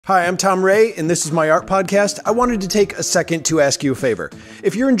Hi, I'm Tom Ray, and this is my art podcast. I wanted to take a second to ask you a favor.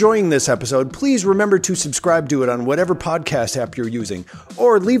 If you're enjoying this episode, please remember to subscribe to it on whatever podcast app you're using,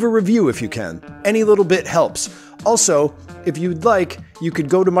 or leave a review if you can. Any little bit helps. Also, if you'd like, you could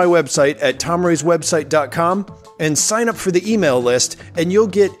go to my website at tomrayswebsite.com and sign up for the email list, and you'll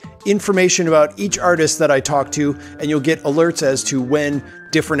get information about each artist that I talk to, and you'll get alerts as to when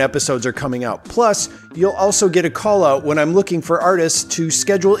different episodes are coming out. Plus, you'll also get a call out when I'm looking for artists to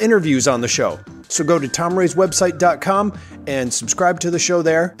schedule interviews on the show. So go to tomrayswebsite.com and subscribe to the show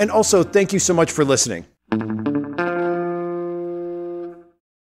there. And also, thank you so much for listening.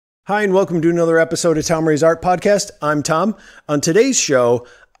 Hi, and welcome to another episode of Tom Ray's Art Podcast. I'm Tom. On today's show,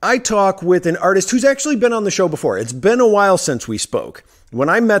 I talk with an artist who's actually been on the show before. It's been a while since we spoke. When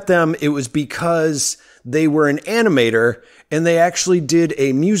I met them, it was because they were an animator and they actually did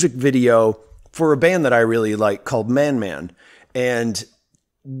a music video for a band that I really like called Man Man. And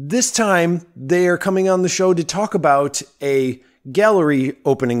this time they are coming on the show to talk about a gallery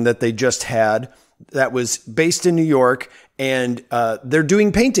opening that they just had that was based in New York, and they're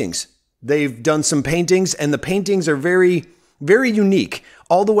doing paintings. They've done some paintings, and the paintings are very, very unique,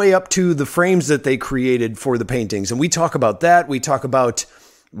 all the way up to the frames that they created for the paintings. And we talk about that. We talk about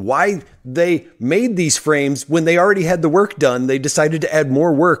why they made these frames when they already had the work done. They decided to add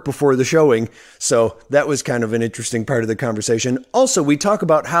more work before the showing. So that was kind of an interesting part of the conversation. Also, we talk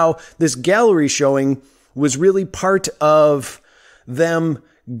about how this gallery showing was really part of them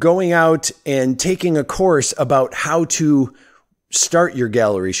going out and taking a course about how to start your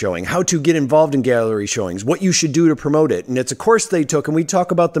gallery showing, how to get involved in gallery showings, what you should do to promote it. And it's a course they took, and we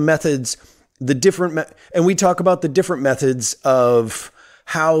talk about the methods, and we talk about the different methods of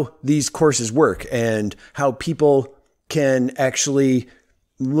how these courses work and how people can actually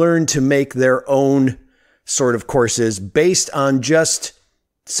learn to make their own sort of courses based on just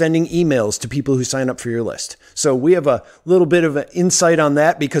sending emails to people who sign up for your list. So we have a little bit of an insight on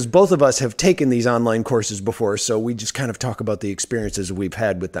that because both of us have taken these online courses before. So we just kind of talk about the experiences we've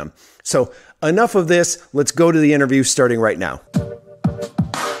had with them. So enough of this. Let's go to the interview starting right now.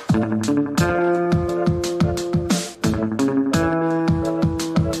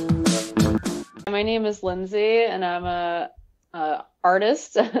 My name is Lindsay, and I'm a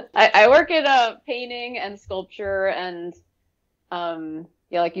artist. I work in painting and sculpture, and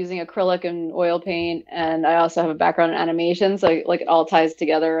like using acrylic and oil paint. And I also have a background in animation, so like it all ties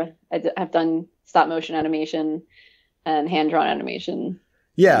together. I've done stop motion animation and hand drawn animation.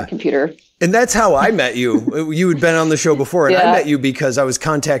 Yeah, computer. And that's how I met you. You had been on the show before, and I met you because I was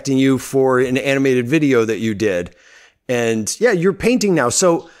contacting you for an animated video that you did. And yeah, you're painting now.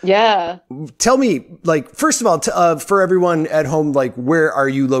 So yeah, tell me, like, first of all, for everyone at home, like, where are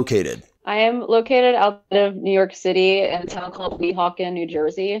you located? I am located outside of New York City in a town called Weehawken, New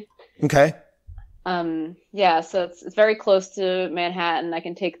Jersey. Okay. Yeah, so it's very close to Manhattan. I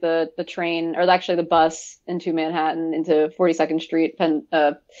can take the train, or actually the bus into Manhattan, into 42nd Street,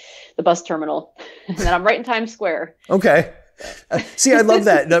 the bus terminal. And then I'm right in Times Square. Okay. See, I love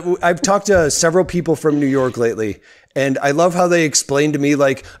that. I've talked to several people from New York lately, and I love how they explain to me,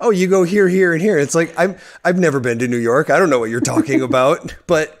 like, oh, you go here, here, and here. It's like, I've never been to New York. I don't know what you're talking about,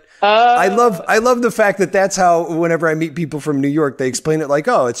 but I love the fact that that's how, whenever I meet people from New York, they explain it like,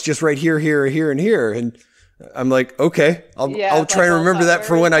 oh, it's just right here, here, here, and here. And I'm like, okay, I'll try and remember that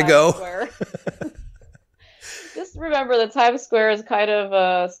for when I go. Just remember that Times Square is kind of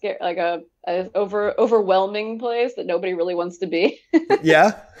a overwhelming place that nobody really wants to be.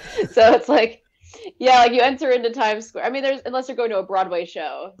 Yeah. So it's like, yeah, like you enter into Times Square. I mean, unless you're going to a Broadway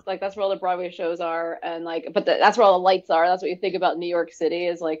show, like that's where all the Broadway shows are, and like, but that's where all the lights are. That's what you think about New York City,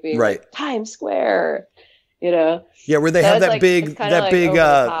 is like being right. Like Times Square, you know? Yeah, where they have that big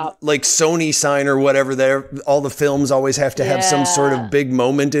like Sony sign or whatever. There, all the films always have to have some sort of big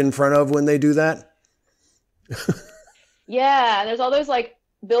moment in front of when they do that. Yeah, and there's all those like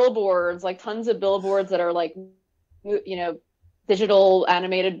billboards, like tons of billboards that are like, you know, digital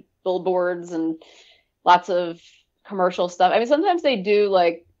animated billboards and lots of commercial stuff. I mean, sometimes they do,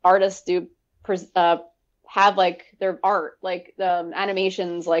 like, artists do have like their art, like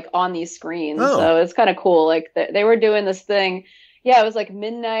animations, like on these screens. Oh. So it's kind of cool. Like they were doing this thing. Yeah, it was like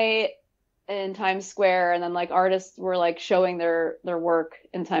midnight in Times Square, and then like artists were like showing their work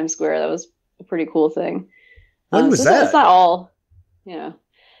in Times Square. That was a pretty cool thing. When was that? It's not all, you know.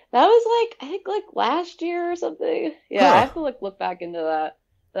 That was like, I think like last year or something. Yeah, I have to like look back into that.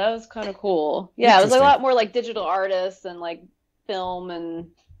 That was kind of cool. Yeah, it was like a lot more like digital artists and like film and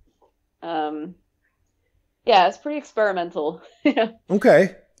yeah, it's pretty experimental.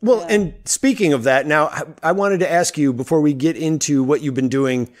 Okay. Well, and speaking of that, now I wanted to ask you before we get into what you've been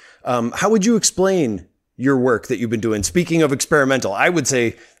doing, how would you explain your work that you've been doing? Speaking of experimental, I would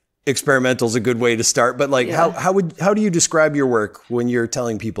say experimental is a good way to start, but like how do you describe your work when you're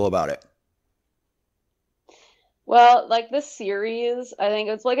telling people about it? Well, like this series, I think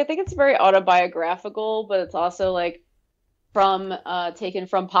it's very autobiographical, but it's also like taken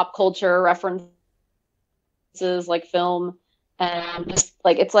from pop culture references like film, and just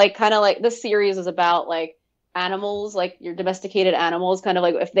like it's like kind of like this series is about like animals, like your domesticated animals, kind of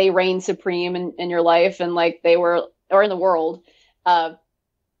like if they reign supreme in your life and like they were or in the world,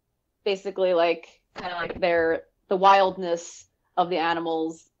 basically like kind of like the wildness of the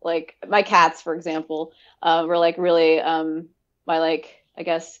animals. Like my cats, for example, were like really I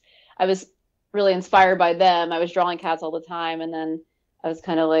guess I was really inspired by them. I was drawing cats all the time, and then I was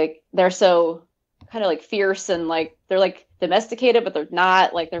kind of like they're so kind of like fierce and like they're like domesticated, but they're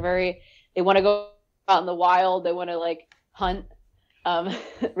not. Like they want to go out in the wild. They want to like hunt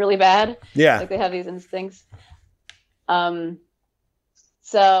really bad. Yeah, like they have these instincts.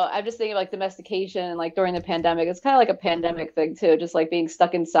 So I'm just thinking like domestication, like during the pandemic, it's kind of like a pandemic thing too, just like being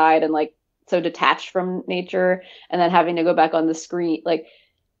stuck inside and like so detached from nature, and then having to go back on the screen, like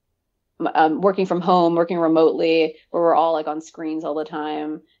working from home, working remotely, where we're all like on screens all the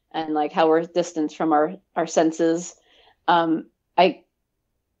time, and like how we're distanced from our senses. I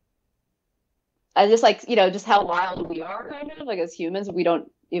just like, just how wild we are kind of like as humans. We don't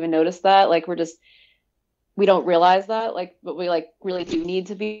even notice that. Like we don't realize that, like, but we like really do need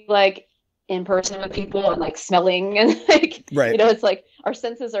to be like in person with people and like smelling and like, right. It's like our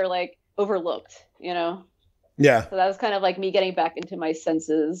senses are like overlooked, Yeah. So that was kind of like me getting back into my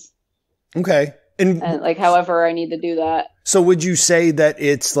senses. Okay. And like, however I need to do that. So would you say that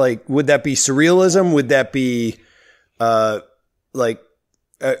it's like, would that be surrealism? Would that be, I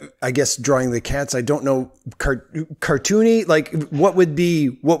guess drawing the cats? I don't know, cartoony. Like, what would be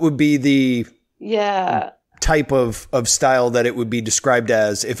the type of style that it would be described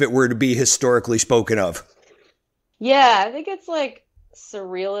as if it were to be historically spoken of? Yeah, I think it's like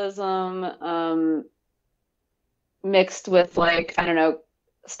surrealism mixed with like, I don't know,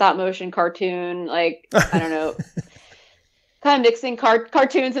 stop motion cartoon, like, I don't know, kind of mixing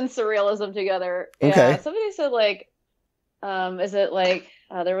cartoons and surrealism together. Okay. Yeah, somebody said like, is it like,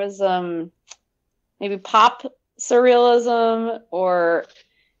 there was maybe pop surrealism, or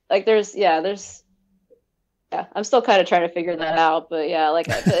like there's I'm still kind of trying to figure that out, but yeah, like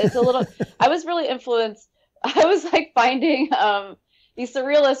it's a little, I was really influenced. I was like finding these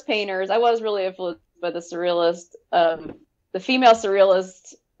surrealist painters. I was really influenced by the surrealist, the female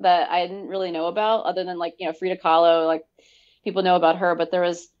surrealist that I didn't really know about, other than like, Frida Kahlo, like people know about her, but there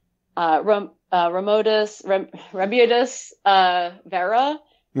was Remedios Vera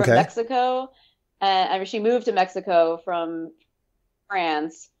from Mexico. And I mean, she moved to Mexico from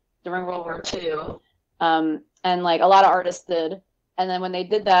France during World War II. And like a lot of artists did. And then when they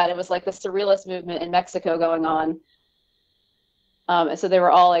did that, it was like the surrealist movement in Mexico going on. And so they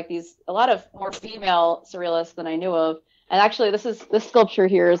were all like a lot of more female surrealists than I knew of. And actually this sculpture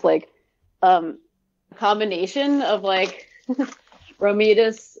here is like, a combination of like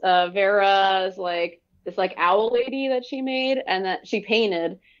Romita's, Vera's like this like owl lady that she made and that she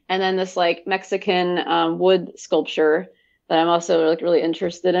painted. And then this like Mexican, wood sculpture that I'm also like really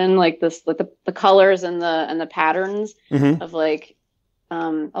interested in, like this, like the colors and the patterns of like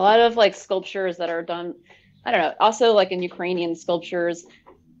a lot of like sculptures that are done. I don't know. Also, like in Ukrainian sculptures,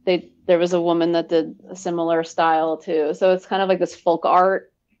 there was a woman that did a similar style too. So it's kind of like this folk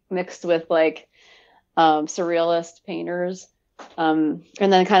art mixed with like surrealist painters, and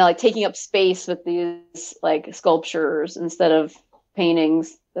then kind of like taking up space with these like sculptures instead of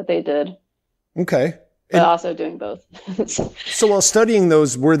paintings that they did. Okay. But also doing both. So while studying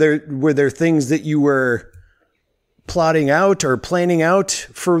those, were there things that you were plotting out or planning out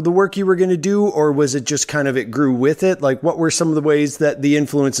for the work you were going to do, or was it just kind of it grew with it? Like, what were some of the ways that the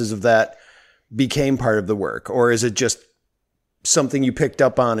influences of that became part of the work, or is it just something you picked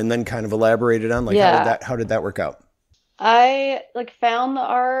up on and then kind of elaborated on? Like, how did that work out? I like found the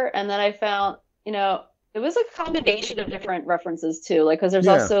art, and then I found, it was a combination of different references too, like because there's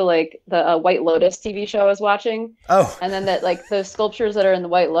also like the White Lotus TV show I was watching. Oh, and then that like those sculptures that are in the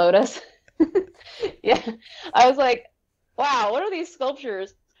White Lotus. Yeah, I was like, wow, what are these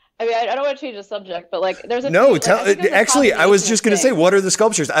sculptures? I mean, I don't want to change the subject, but like, there's a actually, I was just going to say, what are the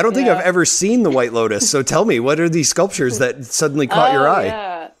sculptures? I don't think I've ever seen the White Lotus, so tell me, what are these sculptures that suddenly caught your eye?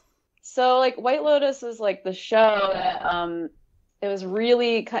 Yeah, so like White Lotus is like the show that it was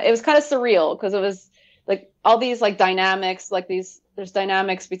kind of surreal because it was like all these like dynamics, like these there's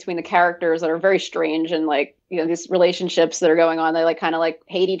dynamics between the characters that are very strange, and like, you know, these relationships that are going on. They like kind of like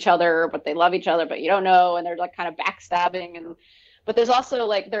hate each other, but they love each other, but you don't know, and they're like kind of backstabbing. And but there's also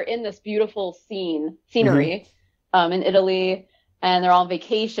like they're in this beautiful scenery in Italy, and they're on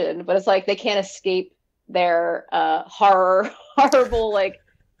vacation, but it's like they can't escape their horrible, like,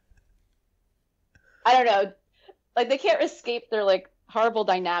 I don't know, like they can't escape their like horrible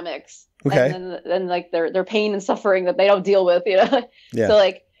dynamics. Okay. And like their pain and suffering that they don't deal with, you know. Yeah. So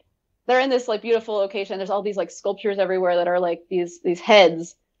like they're in this like beautiful location. There's all these like sculptures everywhere that are like these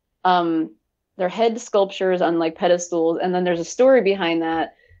heads. They're head sculptures on like pedestals, and then there's a story behind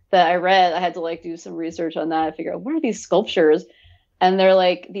that I read. I had to like do some research on that. I figure out, what are these sculptures? And they're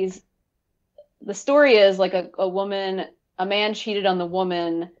like these. The story is like a man cheated on the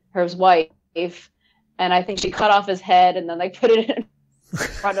woman, his wife, and I think she cut off his head and then they put it in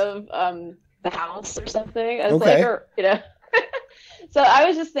front of the house or something. It's okay. Like, or, you know. So I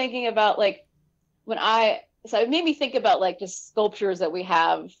was just thinking about like so it made me think about like just sculptures that we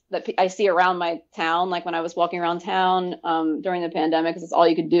have that I see around my town. Like when I was walking around town during the pandemic, because it's all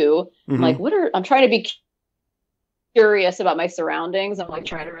you could do. Mm-hmm. I'm like, I'm trying to be curious about my surroundings. I'm like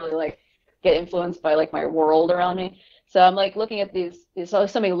trying to really like get influenced by like my world around me. So I'm like looking at these so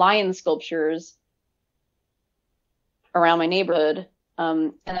many lion sculptures around my neighborhood.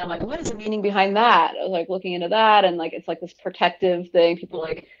 And I'm like, what is the meaning behind that? I was like looking into that, and like it's like this protective thing. People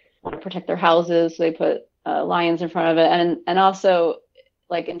like want to protect their houses, so they put lions in front of it. And also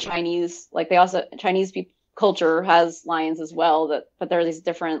like in Chinese, like Chinese culture has lions as well, but there are these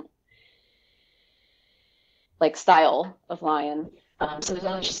different like style of lion. So there's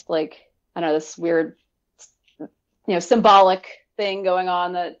all just like, I don't know, this weird, you know, symbolic thing going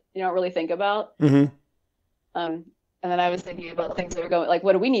on that you don't really think about. Mm-hmm. And then I was thinking about things that are going, like,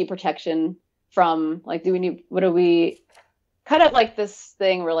 what do we need protection from? Like, what do we, kind of like this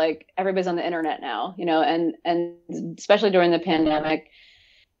thing where like everybody's on the internet now, you know, and especially during the pandemic,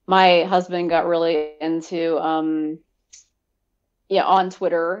 my husband got really into, on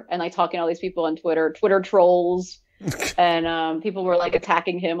Twitter, and like talking to all these people on Twitter trolls, and people were like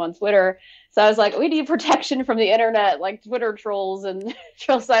attacking him on Twitter. So I was like, we need protection from the internet, like Twitter trolls and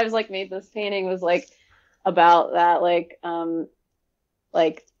trolls. So I was like, made this painting was like about that, like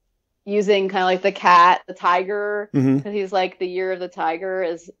using kind of like the tiger, because he's like the year of the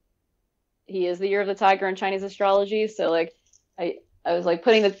tiger he is the year of the tiger in Chinese astrology. So like I was like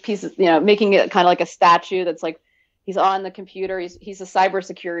putting the pieces, you know, making it kind of like a statue that's like he's on the computer. He's a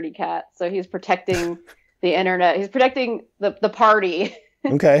cybersecurity cat, so he's protecting the internet. He's protecting the party.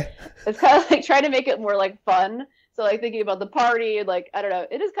 Okay. It's kind of like trying to make it more like fun. So like thinking about the party, and like, I don't know,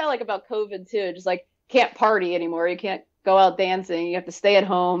 it is kind of like about COVID too. Just like can't party anymore. You can't go out dancing. You have to stay at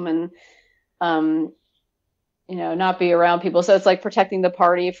home and, you know, not be around people. So it's like protecting the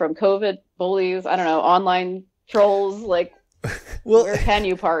party from COVID, bullies, I don't know, online trolls. Like, well, where can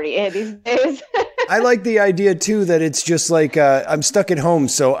you party these days? I like the idea too, that it's just like, I'm stuck at home,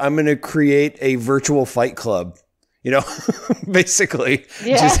 so I'm going to create a virtual fight club, you know, basically.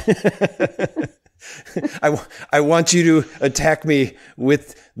 Yeah. I want you to attack me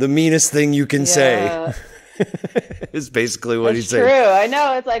with the meanest thing you can say. Is basically what he's saying. True. I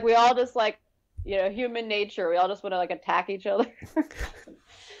know. It's like we all just like, you know, human nature. We all just want to like attack each other.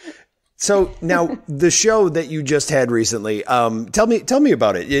 So now the show that you just had recently, tell me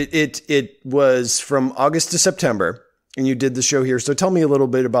about it. It was from August to September, and you did the show here. So tell me a little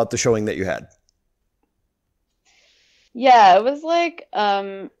bit about the showing that you had. Yeah, it was like,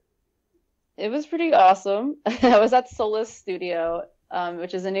 it was pretty awesome. I was at Soulless Studio,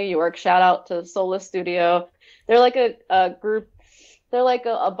 which is in New York. Shout out to Soulless Studio. They're like a group. They're like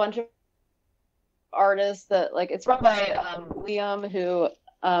a bunch of artists that like, it's run by Liam, who,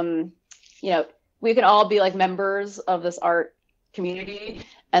 you know, we can all be like members of this art community.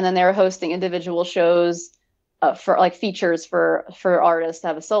 And then they're hosting individual shows for like features for artists to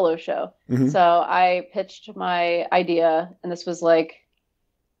have a solo show. Mm-hmm. So I pitched my idea, and this was like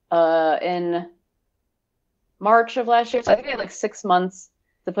in March of last year. So I think I had like 6 months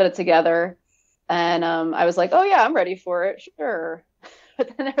to put it together. And I was like, oh yeah, I'm ready for it. Sure.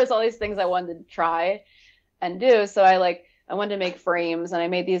 But then there was all these things I wanted to try and do. So I wanted to make frames, and I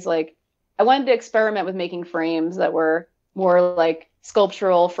made these I wanted to experiment with making frames that were more like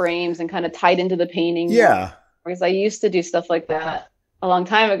sculptural frames and kind of tied into the painting. Yeah. Because I used to do stuff like that a long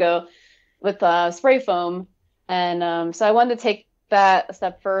time ago with spray foam. And so I wanted to take that a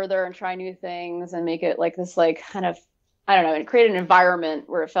step further and try new things and make it like this, like kind of, I don't know, and create an environment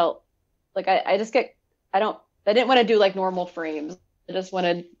where it felt like I didn't want to do like normal frames. I just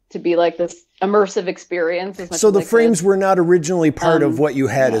wanted to be like this immersive experience. As much So as the I frames could. were not originally part of what you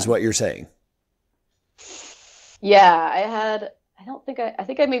had, yeah. is what you're saying. Yeah, I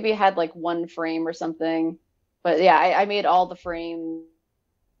think I maybe had like one frame or something, but yeah, I made all the frames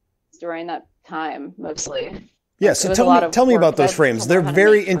during that time mostly. Yeah, so It was a lot of tell me work about 'cause I those had to frames. learn They're how to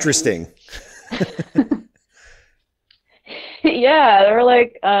very make frames. interesting. Yeah, they were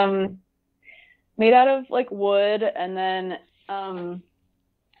like made out of like wood, and then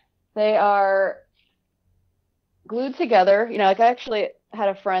they are glued together. You know, like I actually had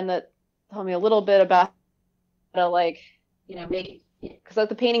a friend that told me a little bit about how to like, you know, make, because like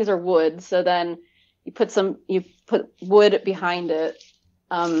the paintings are wood, so then you put wood behind it,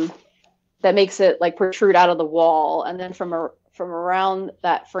 that makes it like protrude out of the wall, and then from around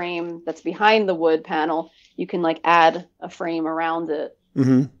that frame that's behind the wood panel, you can like add a frame around it.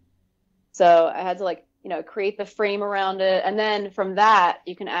 Mm-hmm. So I had to like, you know, create the frame around it, and then from that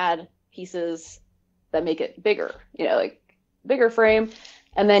you can add pieces that make it bigger, you know, like bigger frame,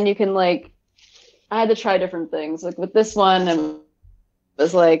 and then you can like, I had to try different things. Like with this one, it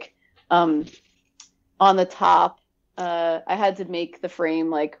was like on the top, I had to make the frame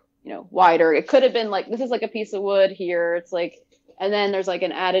like, you know, wider. It could have been like, this is like a piece of wood here. It's like, and then there's like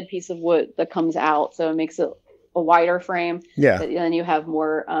an added piece of wood that comes out, so it makes it a wider frame. Yeah. And then you have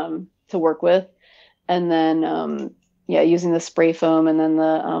more to work with. And then yeah, using the spray foam and then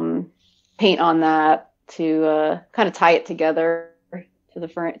the paint on that to kind of tie it together to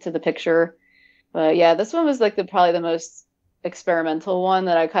the picture. But yeah, this one was like probably the most experimental one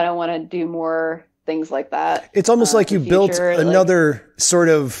that I kind of want to do more things like that. It's almost like you built another like, sort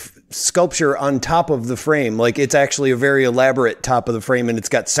of sculpture on top of the frame. Like it's actually a very elaborate top of the frame, and it's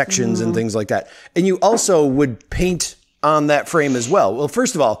got sections and things like that. And you also would paint on that frame as well. Well,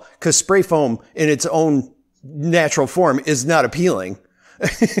 first of all, because spray foam in its own natural form is not appealing.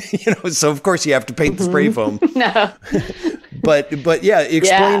 You know, so of course you have to paint the spray foam. No. But yeah,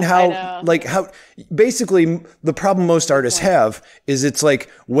 explain how basically the problem most artists have is it's like,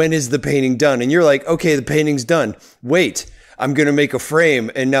 when is the painting done? And you're like, okay, the painting's done. Wait, I'm going to make a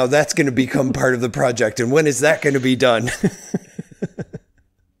frame, and now that's going to become part of the project. And when is that going to be done?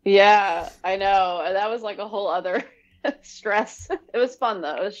 Yeah, I know. And that was like a whole other stress. It was fun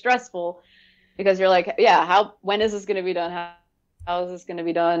though. It was stressful because you're like, yeah, when is this going to be done? How is this going to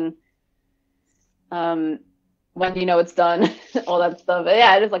be done? When do you know it's done? All that stuff. But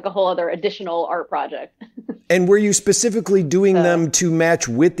yeah, it is like a whole other additional art project. And were you specifically doing them to match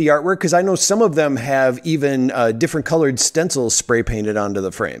with the artwork? Because I know some of them have even different colored stencils spray painted onto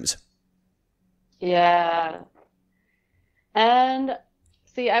the frames. Yeah. And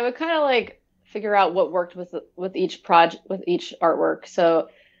see, I would kind of like figure out what worked with each project, with each artwork. So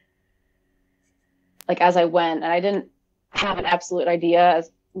like as I went, and I didn't have an absolute idea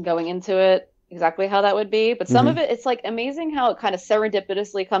as going into it exactly how that would be, but some of it, it's like amazing how it kind of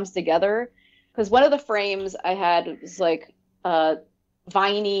serendipitously comes together. Because one of the frames I had was like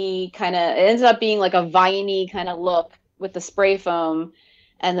viney kind of, it ended up being like a viney kind of look with the spray foam,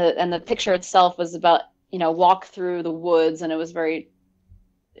 and the picture itself was about, you know, walk through the woods, and it was very,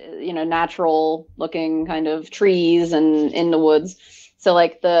 you know, natural looking kind of trees and in the woods. So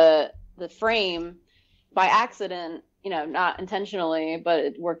like the frame by accident, you know, not intentionally, but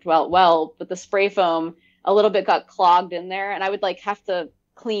it worked well. But the spray foam a little bit got clogged in there, and I would like have to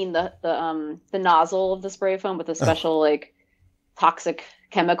clean the nozzle of the spray foam with a special like toxic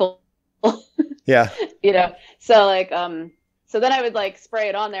chemical. Yeah. You know, so like so then I would like spray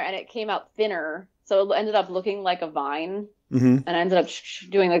it on there, and it came out thinner, so it ended up looking like a vine. And I ended up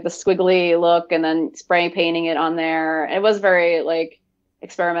doing like the squiggly look, and then spray painting it on there. It was very like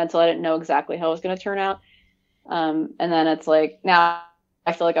experimental. I didn't know exactly how it was going to turn out. And then it's like, now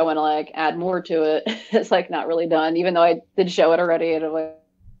I feel like I want to like add more to it. It's like not really done, even though I did show it already. And like,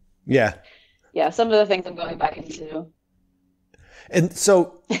 yeah, some of the things I'm going back into. And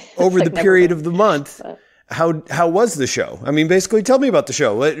so over the period of the month, how was the show? I mean, basically tell me about the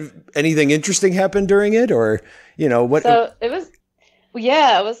show. Anything interesting happened during it, or, you know, what? So it was,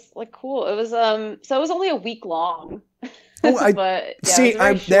 yeah, it was like cool. It was, so it was only a week long. Oh, but yeah, see,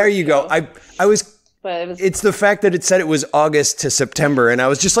 there you go. I was, but it's the fact that it said it was August to September, and I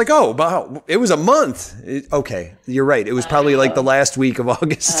was just like, oh, wow, it was a month. Okay, you're right. It was probably like the last week of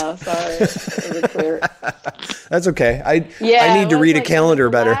August. Oh, sorry. It was clear. That's okay. I need to read a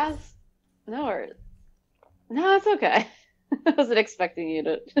calendar better. No, it's okay. I wasn't expecting you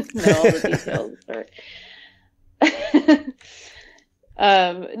to know all the details.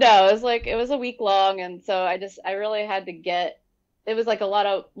 No, it was a week long, and so I really had to it was like a lot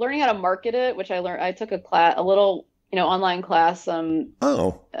of learning how to market it, which I learned. I took a little online class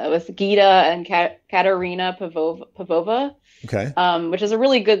Oh, with Gita and Katerina Pavova, okay. which is a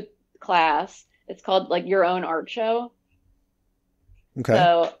really good class. It's called like Your Own Art Show. Okay.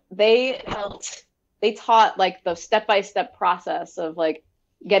 So they taught like the step-by-step process of like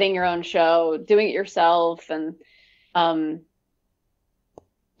getting your own show, doing it yourself. And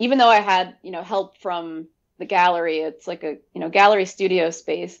even though I had, help from the gallery, it's like a, gallery studio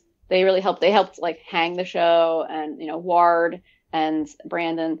space. They really helped. They helped like hang the show, and, Ward and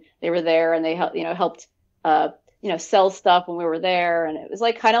Brandon, they were there, and they helped, sell stuff when we were there. And it was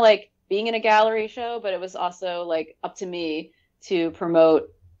like kind of like being in a gallery show, but it was also like up to me to promote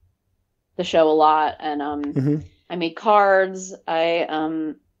the show a lot. And I made cards.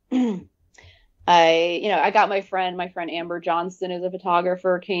 I got my friend Amber Johnston, who's a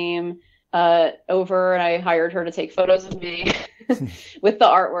photographer, came over, and I hired her to take photos of me with the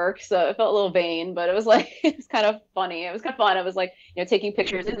artwork. So it felt a little vain, but it was like, it's kind of funny. It was kind of fun. It was like, taking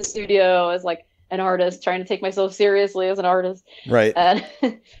pictures in the studio as like an artist, trying to take myself seriously as an artist. Right. And,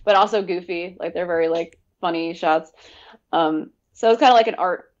 but also goofy. Like they're very like funny shots. So it's kind of like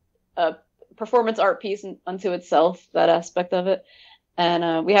an performance art piece unto itself, that aspect of it.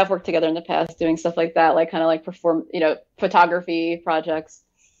 And we have worked together in the past doing stuff like that, like kind of like photography projects,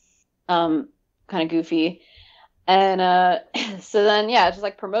 kind of goofy. And so then, just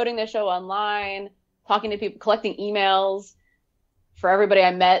like promoting the show online, talking to people, collecting emails for everybody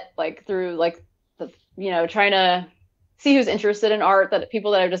I met, like through like trying to see who's interested in art, that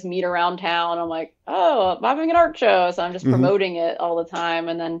people that I just meet around town. I'm like, oh, I'm having an art show. So I'm just promoting it all the time,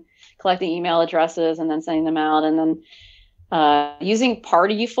 and then collecting email addresses and then sending them out. And then using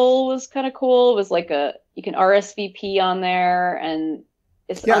Partyful was kind of cool. It was like you can RSVP on there, and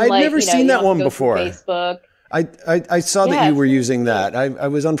it's unlike, I'd never seen that one before. Facebook. I saw that you were using that. I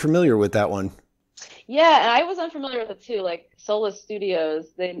was unfamiliar with that one. Yeah, and I was unfamiliar with it too. Like Solis Studios,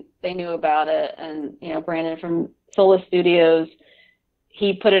 they knew about it, and Brandon from Solis Studios,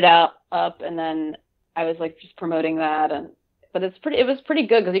 he put it up, and then I was like just promoting that. But it was pretty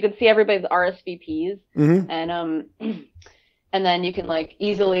good because you could see everybody's RSVPs, and then you can like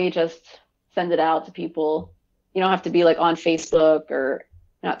easily just send it out to people. You don't have to be like on Facebook or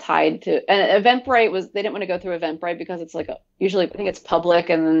not tied to. And Eventbrite they didn't want to go through Eventbrite because it's like usually I think it's public,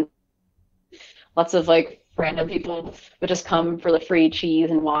 and then lots of like random people would just come for the free cheese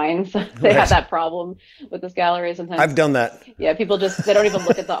and wine. So they have that problem with this gallery sometimes. I've done that. Yeah, people they don't even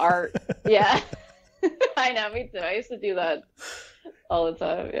look at the art. Yeah. I know, me too. I used to do that all the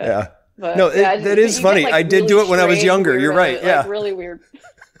time. Yeah. But, no, that is funny. I did do it when I was younger. You're right. Yeah. Like, really weird.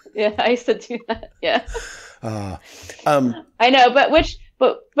 Yeah, I used to do that. Yeah. I know,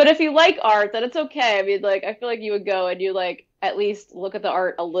 but if you like art, then it's okay. I mean, like, I feel like you would go and you like at least look at the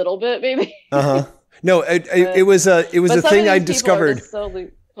art a little bit, maybe. No, it was a thing I discovered.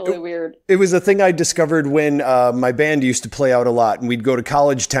 Totally weird. It was a thing I discovered when my band used to play out a lot, and we'd go to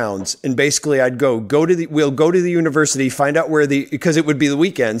college towns, and basically I'd we'll go to the university, find out because it would be the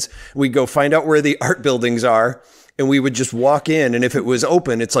weekends, we'd go find out where the art buildings are, and we would just walk in, and if it was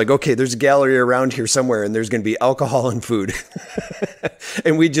open, it's like, okay, there's a gallery around here somewhere, and there's going to be alcohol and food.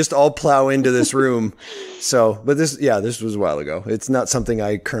 And we just all plow into this room. So, but this was a while ago. It's not something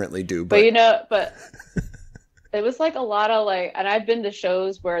I currently do. But it was like a lot of like, and I've been to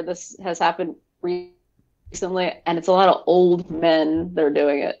shows where this has happened recently, and it's a lot of old men that are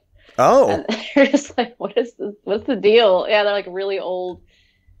doing it. Oh. And they're just like, what is this? What's the deal? Yeah, they're like really old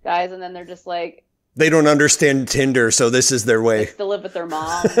guys, and then they're just like, they don't understand Tinder, so this is their way. They still live with their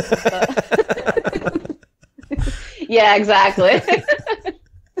mom. Yeah, exactly.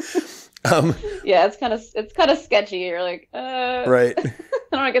 Yeah, it's kind of sketchy. You're like, right. I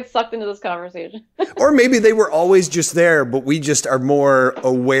don't want to get sucked into this conversation. Or maybe they were always just there, but we just are more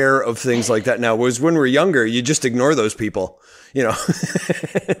aware of things like that now. Whereas when we're younger, you just ignore those people, I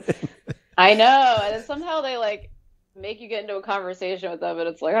know, and then somehow they like make you get into a conversation with them, and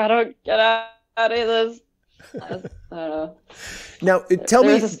it's like, I don't get out of this. I don't know. Now, tell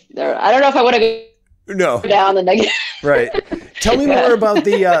me. I don't know if I want to go down the negative. Right. Tell me more about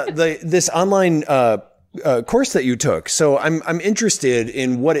this online course that you took. So I'm interested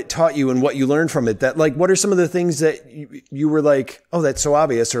in what it taught you and what you learned from it. That like, what are some of the things that you were like, oh, that's so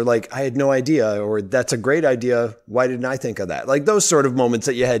obvious, or like, I had no idea, or that's a great idea. Why didn't I think of that? Like those sort of moments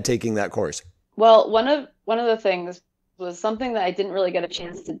that you had taking that course. Well, one of the things was something that I didn't really get a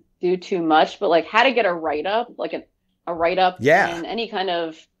chance to do too much, but like how to get a write-up, like a write-up in any kind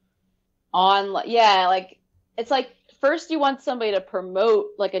of like it's like first you want somebody to promote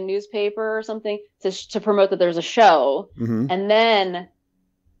like a newspaper or something to promote that there's a show, and then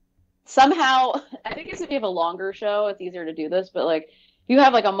somehow, I think if you have a longer show, it's easier to do this, but like if you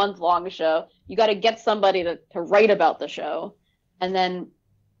have like a month long show, you got to get somebody to write about the show. And then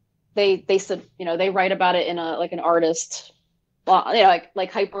they said, you know, they write about it in a, like an artist, you know,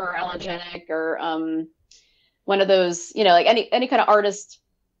 like hyper allergenic or, one of those, you know, like any kind of artist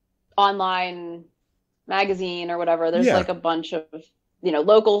online magazine or whatever. There's like a bunch of, you know,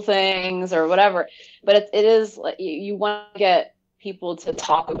 local things or whatever, but it is like you want to get people to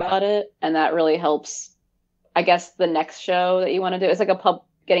talk about it, and that really helps, I guess, the next show that you want to do. It's like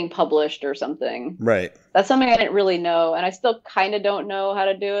getting published or something. Right. That's something I didn't really know, and I still kind of don't know how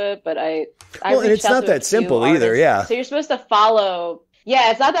to do it, but I well, and it's not that simple either. Yeah. So you're supposed to follow.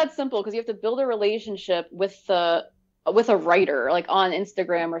 Yeah, it's not that simple because you have to build a relationship with a writer, like on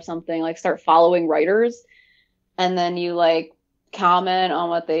Instagram or something, like start following writers, and then you like comment on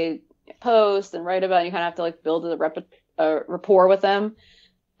what they post and write about, and you kind of have to like build a rapport with them.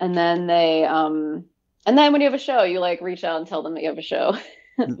 And then and then when you have a show, you like reach out and tell them that you have a show.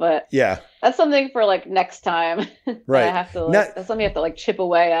 But yeah, that's something for like next time. Right. I have to like, that's something you have to like chip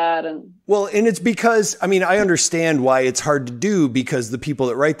away at. And well, and it's because, I mean, I understand why it's hard to do, because the people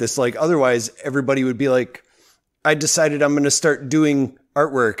that write this, like, otherwise everybody would be like, I decided I'm going to start doing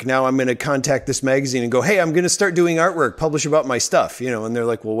artwork. Now I'm going to contact this magazine and go, hey, I'm going to start doing artwork, publish about my stuff, you know, and they're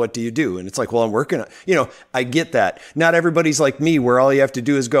like, well, what do you do? And it's like, well, I'm working on, you know, I get that. Not everybody's like me, where all you have to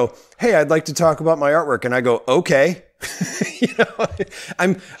do is go, hey, I'd like to talk about my artwork. And I go, okay. You know,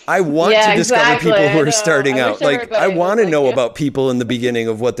 I want to discover people who are starting out. Like, I want to know about people in the beginning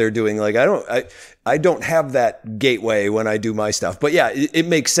of what they're doing. Like, I don't have that gateway when I do my stuff, but yeah, it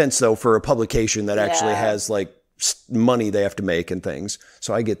makes sense though for a publication that actually has like money they have to make and things.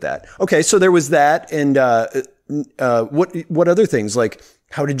 So I get that. Okay. So there was that. And, what other things? Like,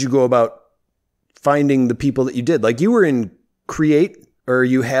 how did you go about finding the people that you did? Like, you were in Create, or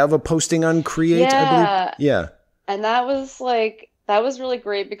you have a posting on Create, I believe. Yeah. And that was really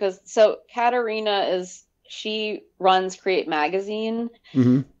great because so Katarina she runs Create Magazine.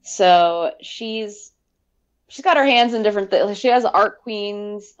 Mm-hmm. So she's got her hands in different things. She has Art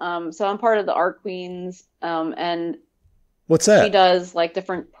Queens. So I'm part of the Art Queens. And what's that? She does like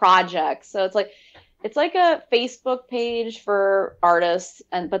different projects. So it's like a Facebook page for artists,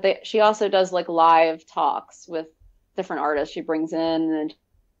 but she also does like live talks with different artists she brings in, and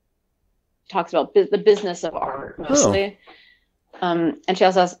talks about the business of art mostly. And she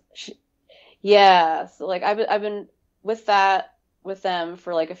also has, so like I've been with them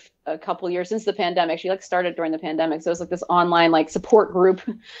for like a couple years since the pandemic. She like started during the pandemic, so it's like this online like support group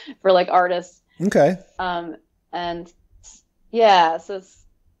for like artists. Okay. And yeah, so it's,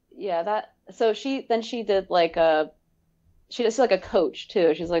 yeah, that, so she did like she does like a coach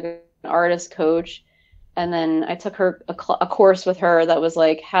too. She's like an artist coach. And then I took her a course with her that was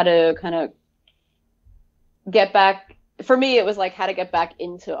like how to kind of get back. For me, it was like how to get back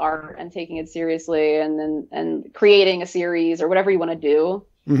into art and taking it seriously, and creating a series or whatever you want to do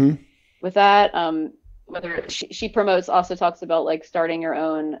with that. Whether she promotes, also talks about like starting your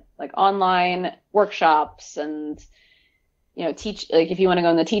own like online workshops, and you know, teach, like if you want to go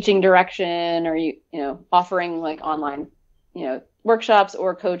in the teaching direction, or you know, offering like online, you know, workshops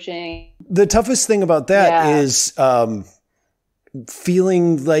or coaching. The toughest thing about that is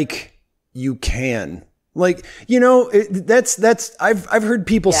feeling like you can. Like, you know, I've heard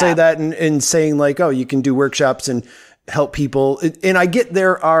people say that and saying like, oh, you can do workshops and help people. And I get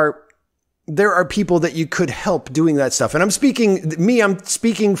there are people that you could help doing that stuff. And I'm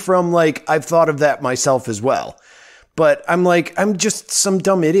speaking from like, I've thought of that myself as well. But I'm like, I'm just some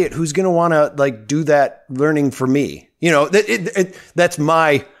dumb idiot who's going to want to like do that learning for me. You know, that's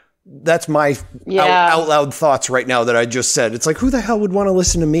my out loud thoughts right now that I just said. It's like, who the hell would want to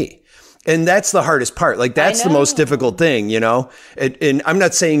listen to me? And that's the hardest part. Like, that's the most difficult thing, you know? And I'm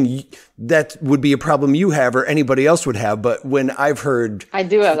not saying that would be a problem you have or anybody else would have, but when I've heard... I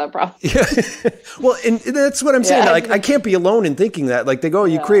do have that problem. Well, and that's what I'm saying. Like, I can't be alone in thinking that. Like, they go,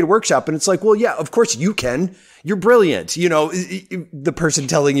 you create a workshop, and it's like, well, yeah, of course you can. You're brilliant. You know, the person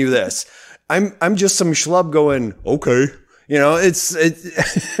telling you this. I'm just some schlub going, okay. You know, it's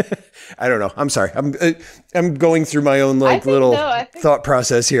I don't know. I'm sorry. I'm going through my own like little thought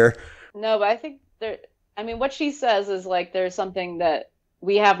process here. No, but I think what she says is like, there's something that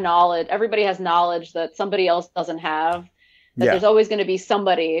we have knowledge. Everybody has knowledge that somebody else doesn't have, that there's always going to be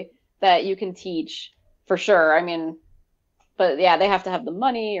somebody that you can teach for sure. I mean, but yeah, they have to have the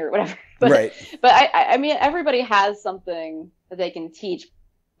money or whatever. But, right. But I mean, everybody has something that they can teach,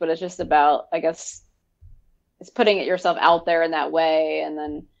 but it's just about, I guess, it's putting it yourself out there in that way.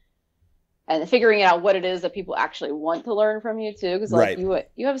 And and figuring out what it is that people actually want to learn from you too. Cause like Right.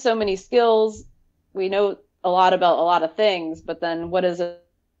 you have so many skills. We know a lot about a lot of things, but then what is it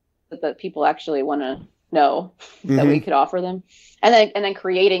that people actually want to know that we could offer them? And then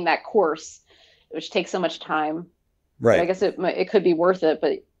creating that course, which takes so much time. Right. But I guess it could be worth it,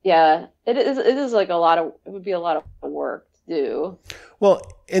 but yeah, it is like it would be a lot of work to do. Well,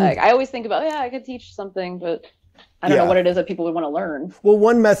 and like, I always think about, I could teach something, but I don't know what it is that people would want to learn. Well,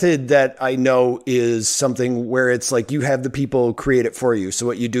 one method that I know is something where it's like you have the people create it for you. So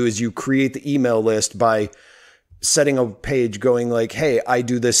what you do is you create the email list by setting a page going like, hey, I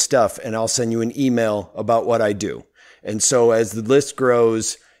do this stuff and I'll send you an email about what I do. And so as the list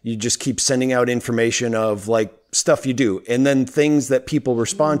grows, you just keep sending out information of like stuff you do, and then things that people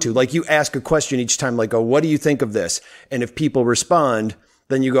respond to. Like you ask a question each time, like, oh, what do you think of this? And if people respond,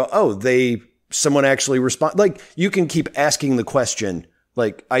 then you go, oh, someone actually respond. Like you can keep asking the question,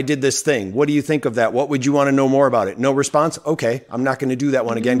 like, I did this thing. What do you think of that? What would you want to know more about it? No response. Okay. I'm not going to do that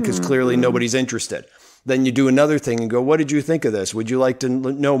one again because clearly nobody's interested. Then you do another thing and go, what did you think of this? Would you like to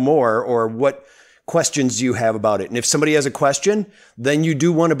know more? Or what questions do you have about it? And if somebody has a question, then you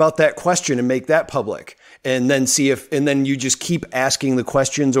do one about that question and make that public, and then and then you just keep asking the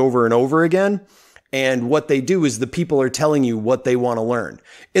questions over and over again. And what they do is the people are telling you what they want to learn.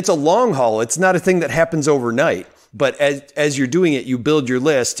 It's a long haul. It's not a thing that happens overnight, but as you're doing it, you build your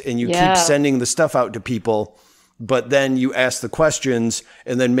list and you keep sending the stuff out to people, but then you ask the questions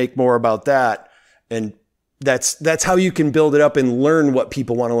and then make more about that. And that's how you can build it up and learn what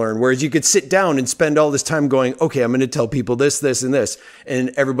people want to learn. Whereas you could sit down and spend all this time going, okay, I'm going to tell people this, this, and this.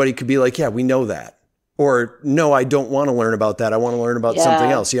 And everybody could be like, yeah, we know that. Or no, I don't want to learn about that. I want to learn about something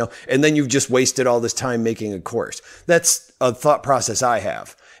else, and then you've just wasted all this time making a course. That's a thought process I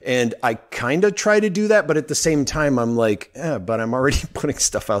have. And I kind of try to do that. But at the same time, I'm like, but I'm already putting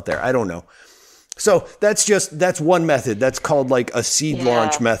stuff out there. I don't know. So that's one method. That's called like a seed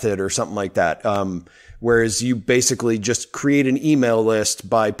launch method or something like that. Whereas you basically just create an email list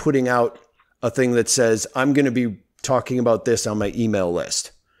by putting out a thing that says, I'm going to be talking about this on my email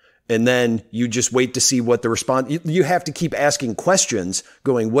list. And then you just wait to see what the response, you have to keep asking questions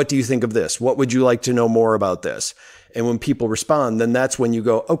going, what do you think of this? What would you like to know more about this? And when people respond, then that's when you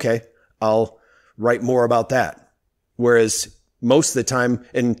go, okay, I'll write more about that. Whereas most of the time,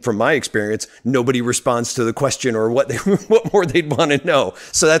 and from my experience, nobody responds to the question or what more they'd want to know.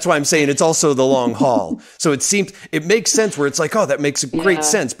 So that's why I'm saying it's also the long haul. So it makes sense where it's like, oh, that makes great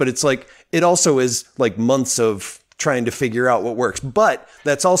sense. But it's like, it also is like months of trying to figure out what works. But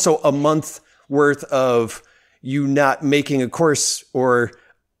that's also a month worth of you not making a course or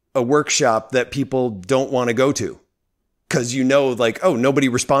a workshop that people don't want to go to. Because like, oh, nobody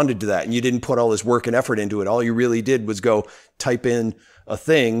responded to that and you didn't put all this work and effort into it. All you really did was go type in a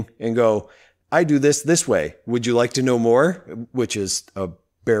thing and go, I do this way. Would you like to know more? Which is a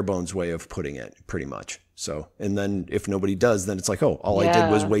bare bones way of putting it pretty much. So, and then if nobody does, then it's like, oh, all I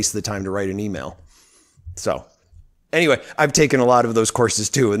did was waste the time to write an email. So anyway, I've taken a lot of those courses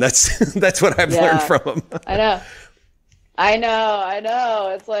too. And that's what I've learned from them. I know.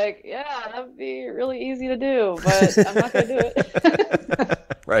 It's like, that would be really easy to do, but I'm not going to do it.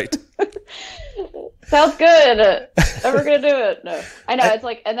 Right. Sounds good. Never going to do it. No, I know. It's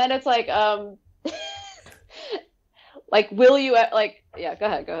like, and then it's like, like, will you, like, go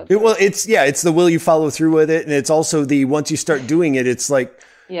ahead. Well, it's the will you follow through with it. And it's also once you start doing it, it's like,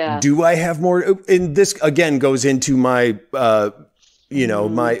 do I have more? And this again goes into my,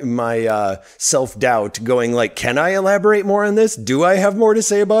 my self-doubt going like, can I elaborate more on this? Do I have more to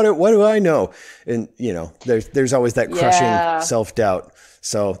say about it? What do I know? And, there's always that crushing self-doubt.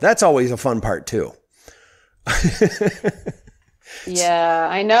 So that's always a fun part too. Yeah,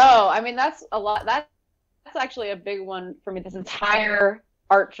 I know. I mean, that's a lot. That's actually a big one for me. This entire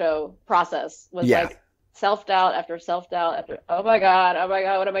art show process was like self-doubt after self-doubt after, oh my God,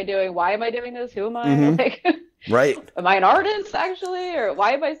 what am I doing? Why am I doing this? Who am I? Like, right. Am I an artist actually? Or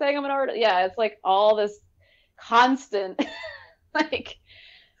why am I saying I'm an artist? Yeah, it's like all this constant, like,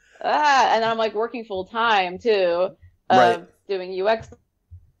 and then I'm like working full time too, doing UX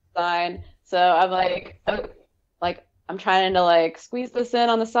design. So I'm like, I'm trying to like squeeze this in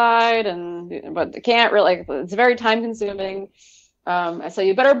on the side, but I can't really. Like, it's very time consuming. So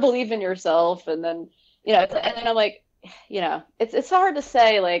you better believe in yourself, and then and then I'm like, it's hard to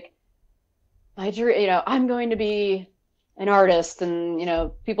say like, my dream, I'm going to be an artist, and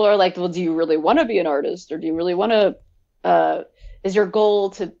people are like, well, do you really want to be an artist, or do you really want to? Is your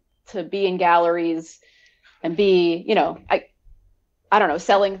goal to be in galleries and be, I don't know,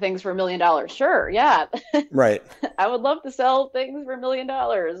 selling things for $1 million. Sure, yeah. Right. I would love to sell things for $1 million,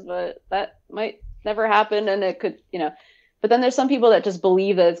 but that might never happen, and it could, but then there's some people that just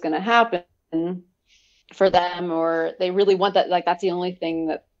believe that it's going to happen for them, or they really want that, like that's the only thing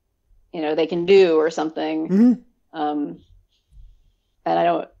that they can do or something. Mm-hmm. And I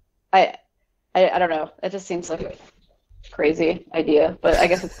don't know. It just seems like a crazy idea, but I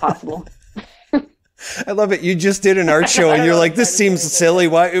guess it's possible. I love it. You just did an art show and you're like, this seems silly.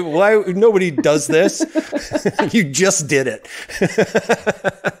 Why nobody does this? You just did it.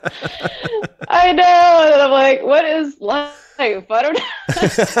 I know. And I'm like, what is life? I don't know.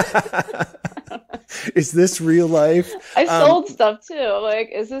 Is this real life? I sold stuff too. I'm like,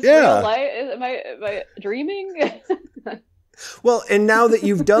 is this real life? Am I dreaming? Well, and now that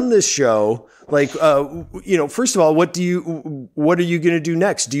you've done this show, like, first of all, what are you going to do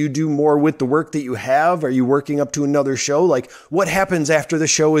next? Do you do more with the work that you have? Are you working up to another show? Like, what happens after the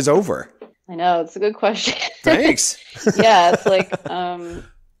show is over? I know, it's a good question. Thanks. Yeah, it's like, and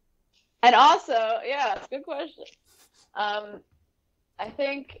also, yeah, it's a good question. I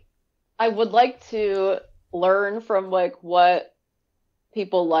think I would like to learn from like what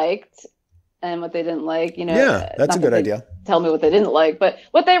people liked and what they didn't like, Yeah, that's a good idea. Tell me what they didn't like, but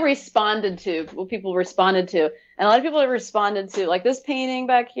what they responded to, what people responded to. And a lot of people have responded to like this painting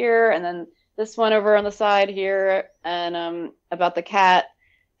back here, and then this one over on the side here, and about the cat.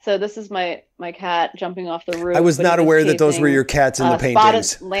 So this is my cat jumping off the roof. I was not aware that those were your cats in the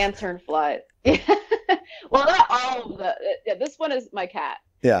paintings. Spotted lanternfly. Well, not all of the. Yeah, this one is my cat.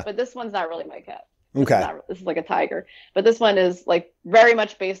 Yeah. But this one's not really my cat. Okay. This is like a tiger. But this one is like very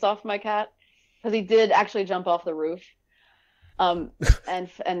much based off my cat, because he did actually jump off the roof. And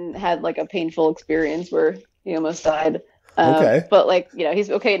had like a painful experience where he almost died. Okay. But like,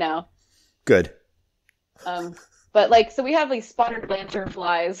 he's okay now. Good. But like, so we have these spotted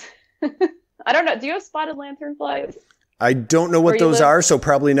lanternflies. I don't know. Do you have spotted lanternflies? I don't know what those are, so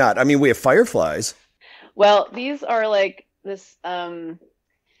probably not. I mean, we have fireflies. Well, these are like this,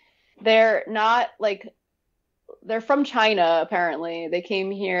 they're not like, they're from China, apparently. They came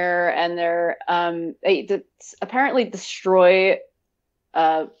here and they apparently destroy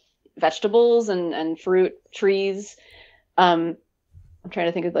vegetables and fruit trees. I'm trying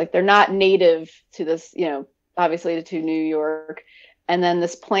to think of like, they're not native to this, obviously to New York. And then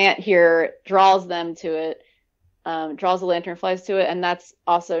this plant here draws them to it, draws the lanternflies to it. And that's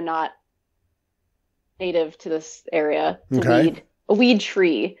also not native to this area. It's a weed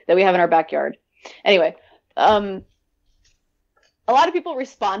tree that we have in our backyard. Anyway. A lot of people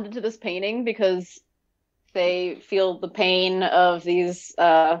responded to this painting because they feel the pain of these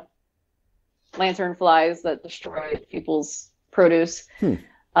lanternflies that destroy people's produce.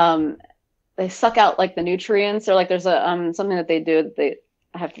 They suck out like the nutrients, or like there's a something that they do. The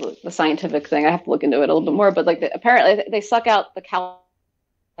scientific thing. I have to look into it a little bit more. But like apparently they suck out the calcium.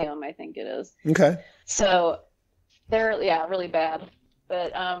 I think it is. Okay. So they're really bad.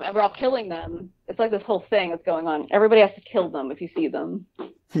 But and we're all killing them. It's like this whole thing that's going on. Everybody has to kill them if you see them.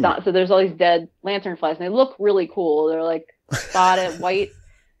 So there's all these dead lanternflies, and they look really cool. They're like spotted white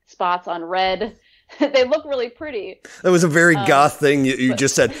spots on red. They look really pretty. That was a very goth thing you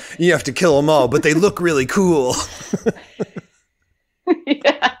just said. You have to kill them all, but they look really cool.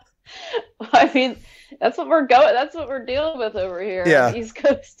 Yeah. Well, I mean, that's what we're dealing with over here on the East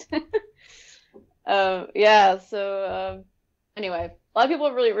Coast. So anyway. A lot of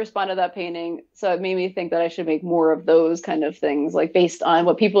people really responded to that painting, so it made me think that I should make more of those kind of things, like based on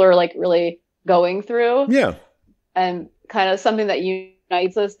what people are like really going through. Yeah. And kind of something that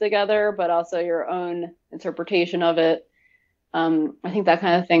unites us together, but also your own interpretation of it. I think that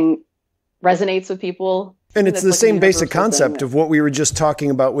kind of thing resonates with people. And it's the same basic concept of what we were just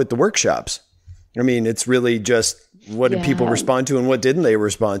talking about with the workshops. I mean, it's really just what did people respond to and what didn't they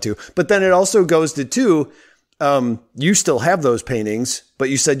respond to? But then it also goes to you still have those paintings, but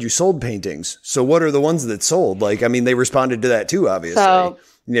you said you sold paintings. So what are the ones that sold? Like, I mean, they responded to that too, obviously. So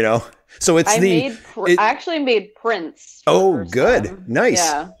it's I actually made prints. Oh, good. Nice.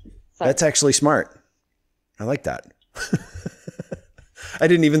 Yeah. So, that's actually smart. I like that. I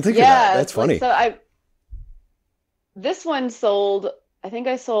didn't even think of that. That's funny. This one sold, I think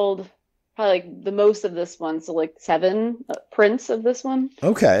I sold probably like the most of this one. So like 7 prints of this one.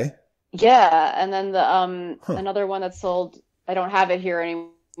 Okay. Yeah, and then the another one that sold, I don't have it here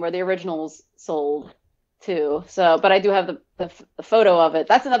anymore. The originals sold too. So, but I do have the photo of it.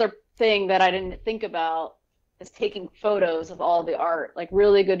 That's another thing that I didn't think about, is taking photos of all the art, like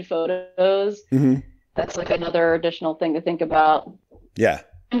really good photos. Mm-hmm. That's like another additional thing to think about. Yeah.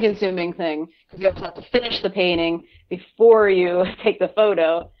 consuming thing because you also have to finish the painting before you take the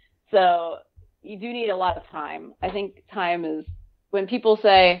photo. So you do need a lot of time. I think time is when people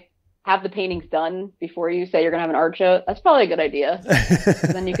say have the paintings done before you say you're going to have an art show. That's probably a good idea.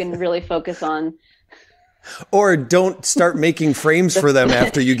 Then you can really focus on. Or don't start making frames for them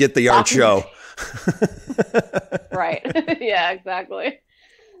after you get the art show. Right. Yeah, exactly.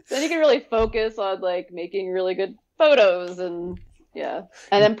 Then you can really focus on like making really good photos and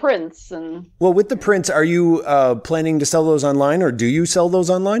then prints and. Well, with the prints, are you planning to sell those online, or do you sell those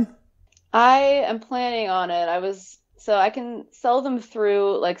online? I am planning on it. So I can sell them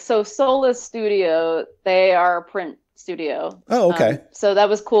through Soulless Studio. They are a print studio. Oh, okay. So that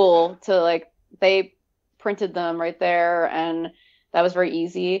was cool to they printed them right there, and that was very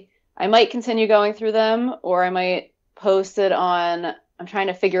easy. I might continue going through them, or I might post it on. I'm trying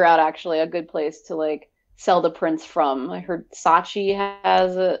to figure out actually a good place to sell the prints from. I heard Saatchi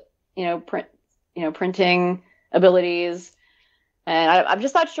has printing abilities, and I'm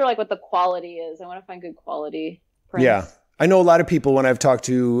just not sure what the quality is. I want to find good quality prints. Yeah. I know a lot of people when I've talked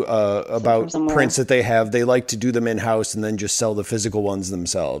to about prints that they have, they like to do them in-house and then just sell the physical ones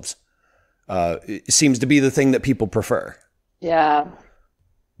themselves. It seems to be the thing that people prefer. Yeah.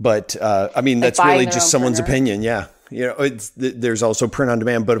 But I mean, that's really just someone's opinion. Yeah. There's also print on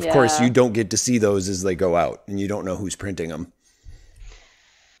demand, but of course you don't get to see those as they go out and you don't know who's printing them.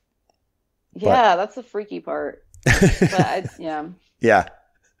 Yeah, that's the freaky part. But Yeah.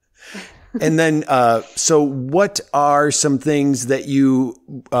 And then, so what are some things that you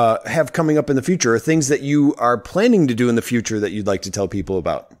have coming up in the future, or things that you are planning to do in the future that you'd like to tell people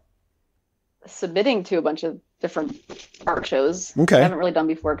about? Submitting to a bunch of different art shows. Okay. I haven't really done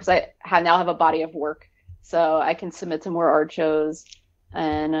before because I now have a body of work, so I can submit to more art shows.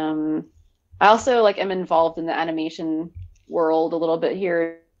 And I also am involved in the animation world a little bit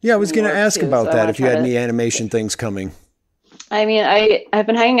here. Yeah, I was going to ask about that if you had any animation things coming. I mean, I've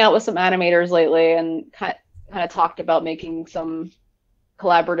been hanging out with some animators lately and kind of talked about making some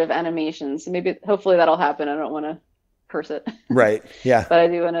collaborative animations. So hopefully that'll happen. I don't want to curse it. Right. Yeah. But I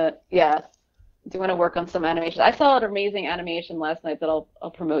do want to work on some animation. I saw an amazing animation last night that I'll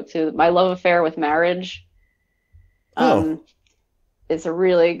promote too. My Love Affair with Marriage. It's a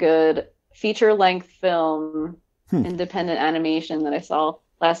really good feature-length film, independent animation that I saw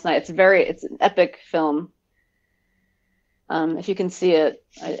last night. It's an epic film. If you can see it,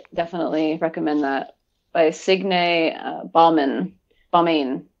 I definitely recommend that. By Signe Bauman.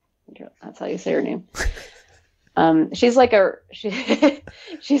 That's how you say her name. She's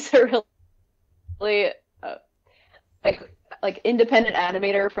she's a really independent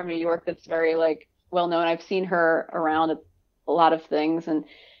animator from New York that's very well known. I've seen her around a lot of things, and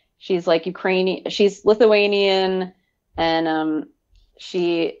she's Ukrainian. She's Lithuanian, and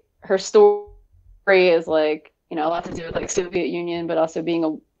her story is a lot to do with Soviet Union, but also being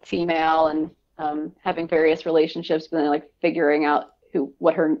a female and having various relationships, but then figuring out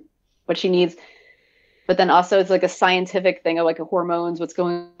what she needs. But then also it's a scientific thing of hormones, what's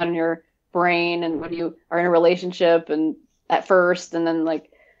going on in your brain, and when you are in a relationship and at first, and then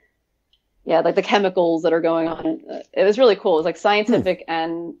the chemicals that are going on. It was really cool. It was scientific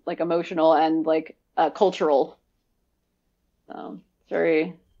and emotional and cultural.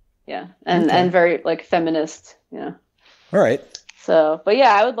 Very. Yeah, and very feminist, All right. So, but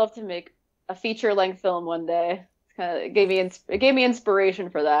yeah, I would love to make a feature-length film one day. It gave me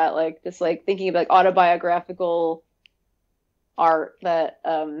inspiration for that. Just thinking of autobiographical art that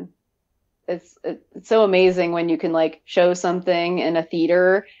it's so amazing when you can show something in a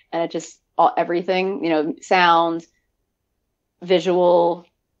theater and it just everything, sound, visual.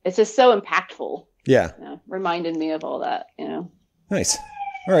 It's just so impactful. Yeah. Reminded me of all that. Nice.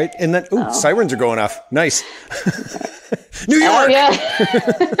 All right. And then, sirens are going off. Nice. New York. Oh, yeah.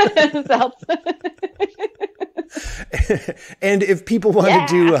 And if people wanted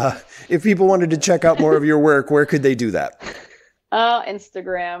to check out more of your work, where could they do that?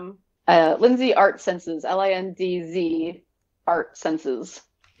 Instagram, Lindsay Art Senses, LINDZ Art Senses.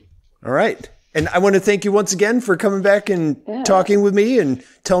 All right. And I want to thank you once again for coming back and talking with me and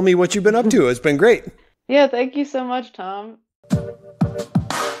telling me what you've been up to. It's been great. Yeah. Thank you so much, Tom.